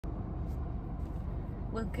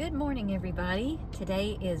Well, good morning, everybody.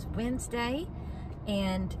 Today is Wednesday,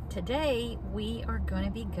 and today we are going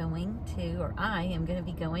to be going to, or I am going to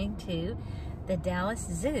be going to the Dallas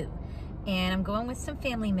Zoo. And I'm going with some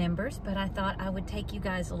family members, but I thought I would take you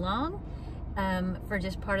guys along for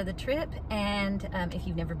just part of the trip. And if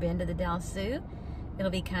you've never been to the Dallas Zoo,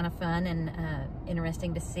 it'll be kind of fun and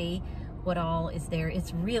interesting to see what all is there.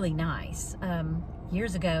 It's really nice.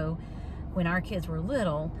 Years ago, when our kids were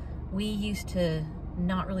little, we used to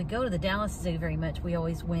not really go to the Dallas Zoo very much. We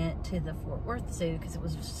always went to the Fort Worth Zoo because it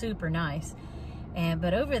was super nice.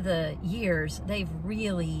 But over the years, they've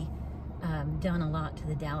really done a lot to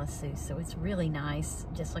the Dallas Zoo. So it's really nice,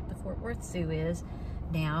 just like the Fort Worth Zoo is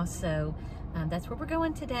now. So that's where we're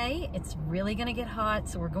going today. It's really gonna get hot,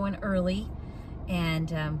 so we're going early and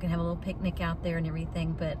gonna have a little picnic out there and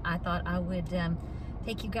everything. But I thought I would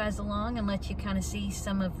take you guys along and let you kind of see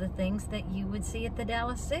some of the things that you would see at the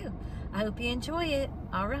Dallas Zoo. I hope you enjoy it.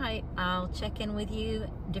 All right, I'll check in with you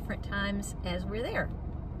different times as we're there.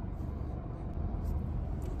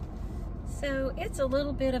 So it's a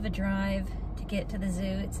little bit of a drive to get to the zoo.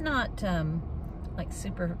 It's not like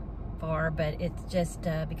super far, but it's just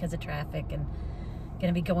because of traffic and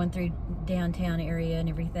gonna be going through downtown area and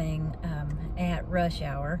everything at rush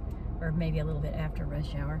hour, or maybe a little bit after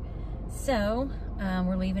rush hour. So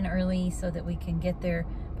we're leaving early so that we can get there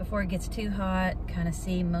before it gets too hot, kind of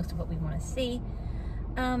see most of what we want to see.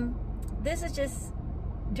 This is just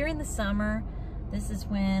during the summer. This is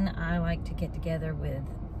when I like to get together with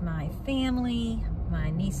my family, my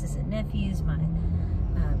nieces and nephews, my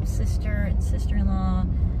sister and sister-in-law,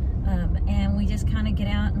 and we just kind of get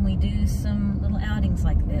out and we do some little outings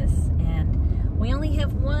like this. And we only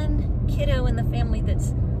have one kiddo in the family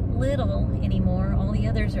that's little anymore. All the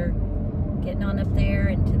others are getting on up there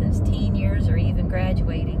into those teen years or even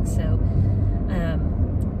graduating. So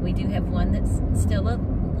we do have one that's still a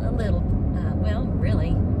little, well,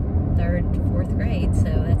 really third, fourth grade,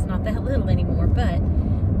 so that's not that little anymore, but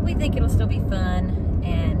we think it'll still be fun.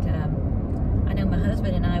 And I know my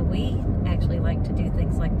husband and I, we actually like to do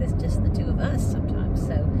things like this, just the two of us sometimes.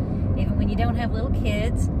 So even when you don't have little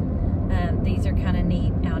kids, these are kind of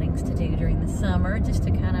neat outings to do during the summer, just to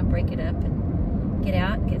kind of break it up and get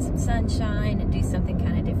out and get some sunshine and do something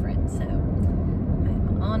kind of different. So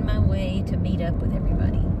I'm on my way to meet up with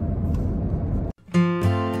everybody.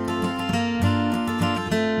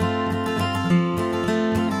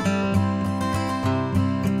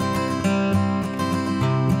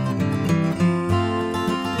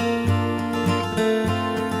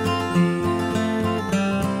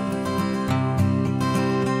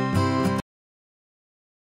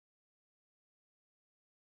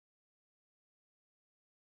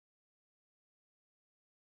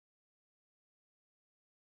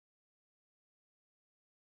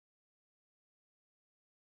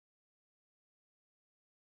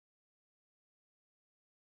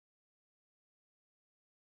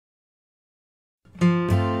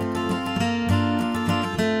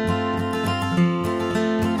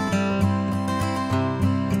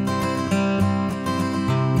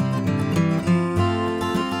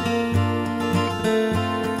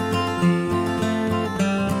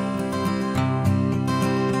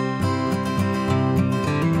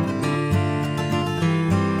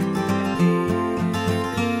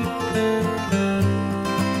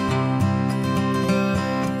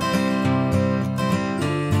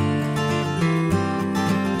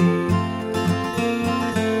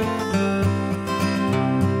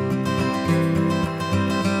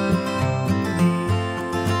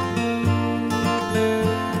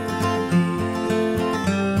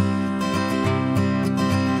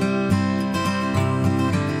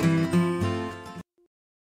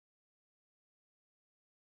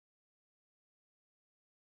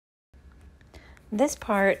 This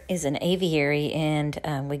part is an aviary, and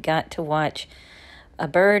we got to watch a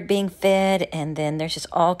bird being fed, and then there's just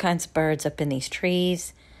all kinds of birds up in these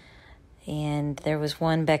trees. And there was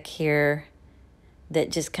one back here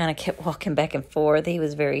that just kind of kept walking back and forth. He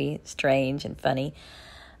was very strange and funny.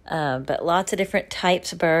 But lots of different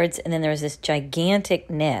types of birds. And then there was this gigantic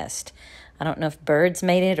nest. I don't know if birds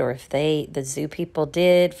made it or if the zoo people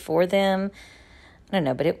did for them. I don't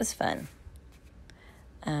know, but it was fun.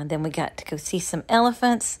 Then we got to go see some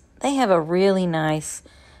elephants. They have a really nice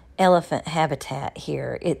elephant habitat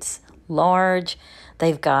here. It's large.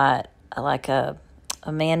 They've got like a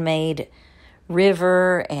man-made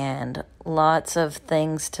river and lots of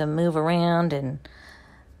things to move around, and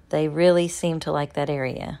they really seem to like that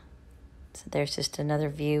area. So there's just another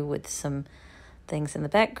view with some things in the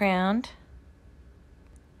background.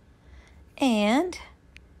 And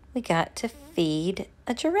we got to feed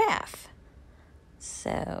a giraffe.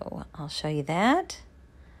 So I'll show you that.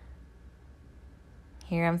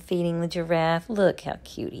 Here I'm feeding the giraffe. Look how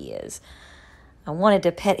cute he is. I wanted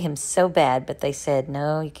to pet him so bad, but they said,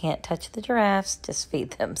 no, you can't touch the giraffes, just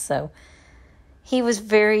feed them. So he was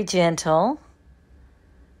very gentle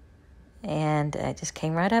and just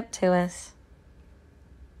came right up to us.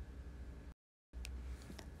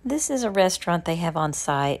 This is a restaurant they have on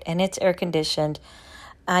site, and it's air conditioned.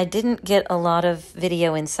 I didn't get a lot of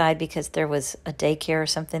video inside because there was a daycare or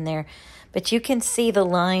something there, but you can see the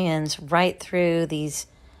lions right through these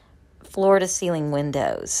floor-to-ceiling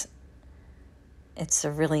windows. It's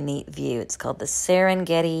a really neat view. It's called the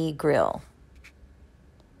Serengeti Grill.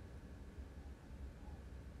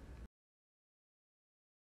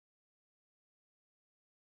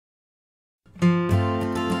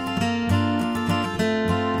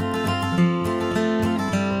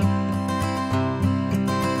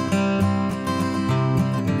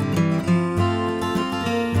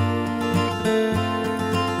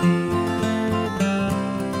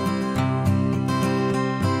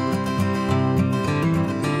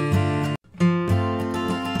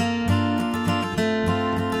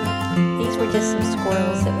 These were just some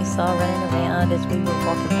squirrels that we saw running around as we were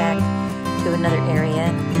walking back to another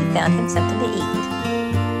area. We found him something to eat.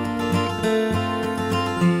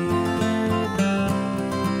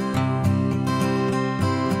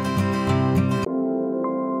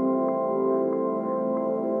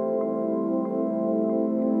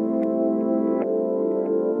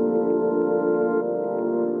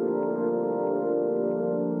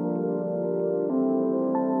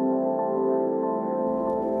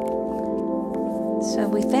 So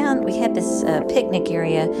we had this picnic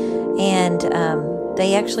area, and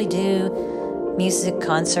they actually do music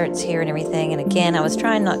concerts here and everything. And again, I was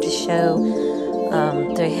trying not to show,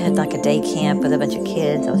 they had like a day camp with a bunch of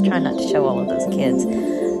kids. I was trying not to show all of those kids.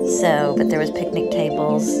 So, but there was picnic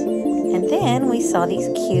tables. And then we saw these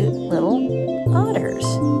cute little otters.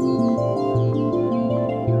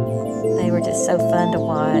 They were just so fun to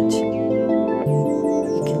watch.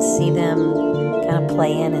 You can see them kind of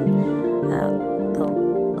playing, and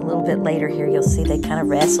a little bit later here you'll see they kind of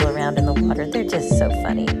wrestle around in the water. They're just so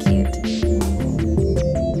funny and cute.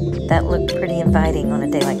 That looked pretty inviting on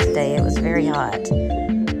a day like today. It was very hot.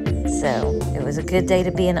 So it was a good day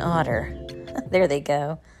to be an otter. There they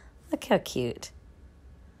go. Look how cute.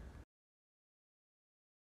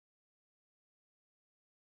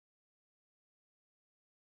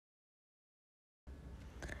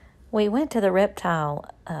 We went to the reptile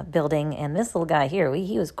building, and this little guy here,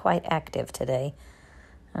 he was quite active today.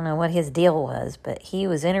 I don't know what his deal was, but he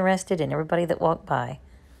was interested in everybody that walked by.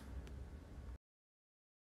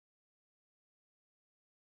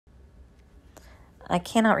 I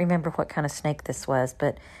cannot remember what kind of snake this was,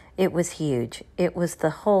 but it was huge. It was the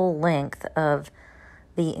whole length of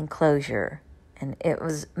the enclosure, and it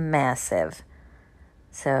was massive.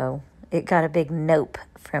 So it got a big nope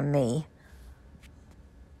from me.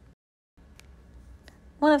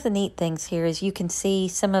 One of the neat things here is you can see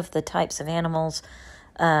some of the types of animals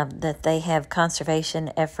that they have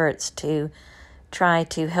conservation efforts to try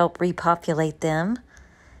to help repopulate them.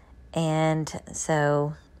 And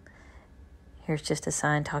so here's just a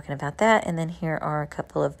sign talking about that. And then here are a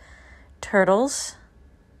couple of turtles.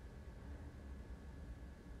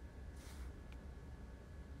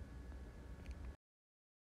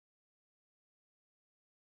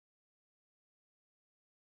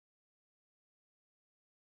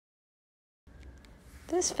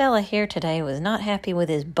 This fella here today was not happy with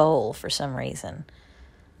his bowl for some reason.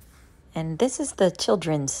 And this is the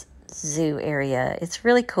children's zoo area. It's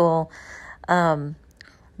really cool.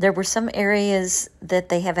 There were some areas that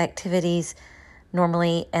they have activities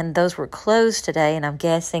normally, and those were closed today, and I'm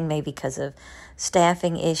guessing maybe because of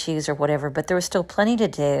staffing issues or whatever, but there was still plenty to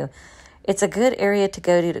do. It's a good area to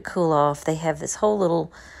go to cool off. They have this whole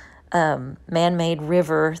little man-made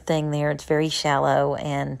river thing there. It's very shallow,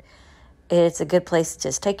 and it's a good place to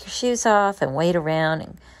just take your shoes off and wait around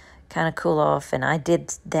and kind of cool off. And I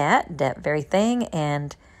did that very thing,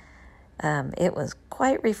 and it was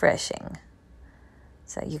quite refreshing.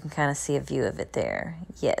 So you can kind of see a view of it there.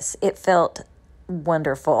 Yes, it felt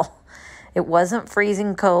wonderful. It wasn't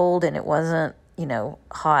freezing cold, and it wasn't,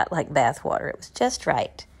 hot like bath water. It was just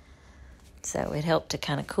right. So it helped to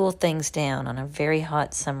kind of cool things down on a very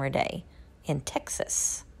hot summer day in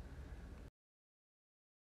Texas.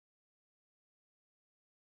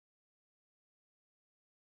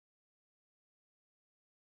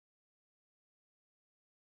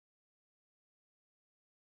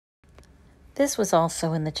 This was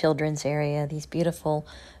also in the children's area, these beautiful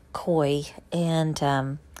koi, and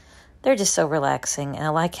they're just so relaxing. And I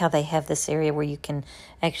like how they have this area where you can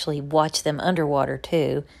actually watch them underwater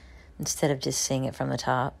too, instead of just seeing it from the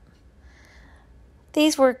top.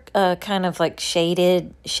 These were kind of like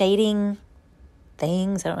shading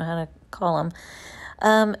things. I don't know how to call them.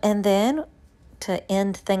 And then to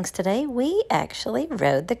end things today, we actually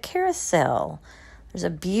rode the carousel. There's a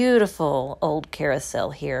beautiful old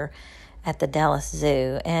carousel here at the Dallas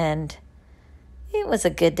Zoo, and it was a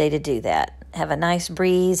good day to do that. Have a nice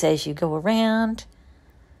breeze as you go around,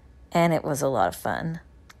 and it was a lot of fun.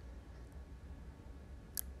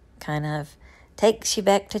 Kind of takes you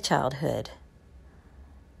back to childhood.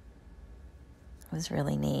 It was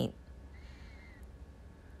really neat.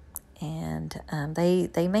 And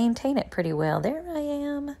they maintain it pretty well. There I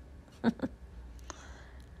am.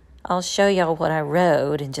 I'll show y'all what I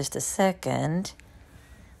rode in just a second.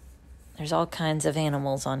 There's all kinds of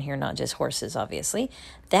animals on here, not just horses, obviously.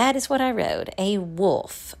 That is what I rode, a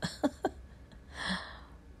wolf.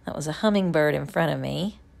 That was a hummingbird in front of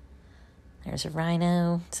me. There's a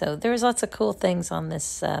rhino. So there's lots of cool things on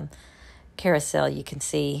this carousel. You can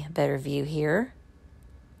see a better view here.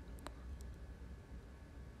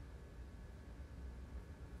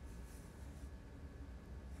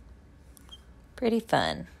 Pretty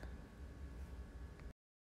fun.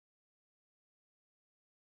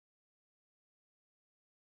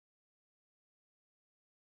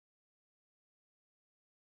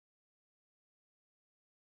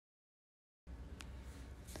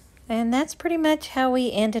 And that's pretty much how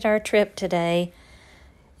we ended our trip today.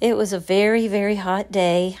 It was a very, very hot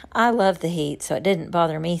day. I love the heat, so it didn't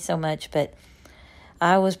bother me so much, but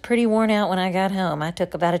I was pretty worn out when I got home. I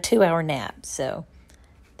took about a 2-hour nap, so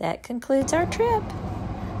that concludes our trip.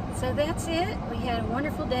 So that's it. We had a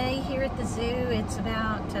wonderful day here at the zoo. It's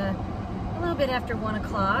about a little bit after 1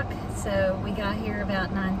 o'clock, so we got here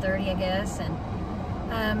about 9:30, I guess, and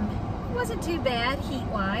it wasn't too bad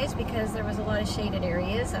heat-wise because there was a lot of shaded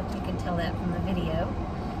areas. I hope you can tell that from the video.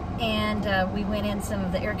 And we went in some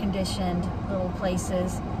of the air-conditioned little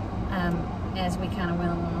places as we kind of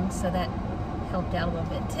went along, so that helped out a little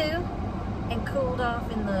bit too. And cooled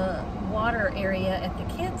off in the water area at the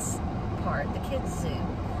kids part, the kids zoo.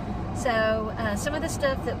 So some of the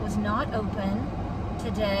stuff that was not open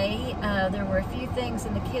today, there were a few things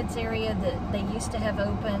in the kids area that they used to have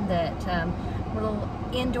open that were little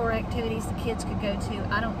indoor activities the kids could go to.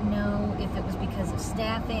 I don't know if it was because of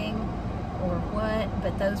staffing or what,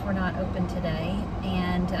 but those were not open today.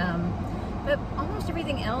 And but almost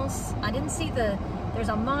everything else, I didn't see there's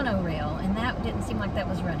a monorail, and that didn't seem like that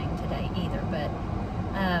was running today either, but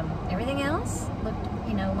everything else looked,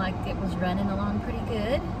 like it was running along pretty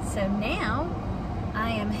good. So now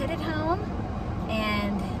I am headed home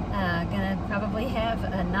and gonna probably have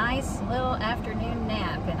a nice little afternoon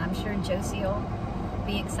nap, and I'm sure Josie will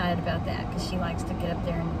be excited about that because she likes to get up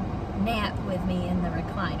there and nap with me in the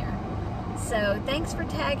recliner. So thanks for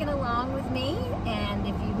tagging along with me, and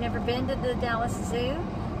if you've never been to the Dallas Zoo,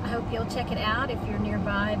 I hope you'll check it out if you're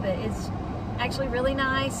nearby. But it's actually really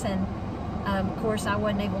nice, and of course I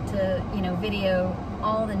wasn't able to video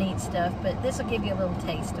all the neat stuff, but this will give you a little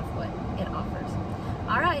taste of what it offers.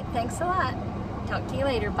 All right, thanks a lot. Talk to you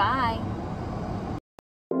later. Bye.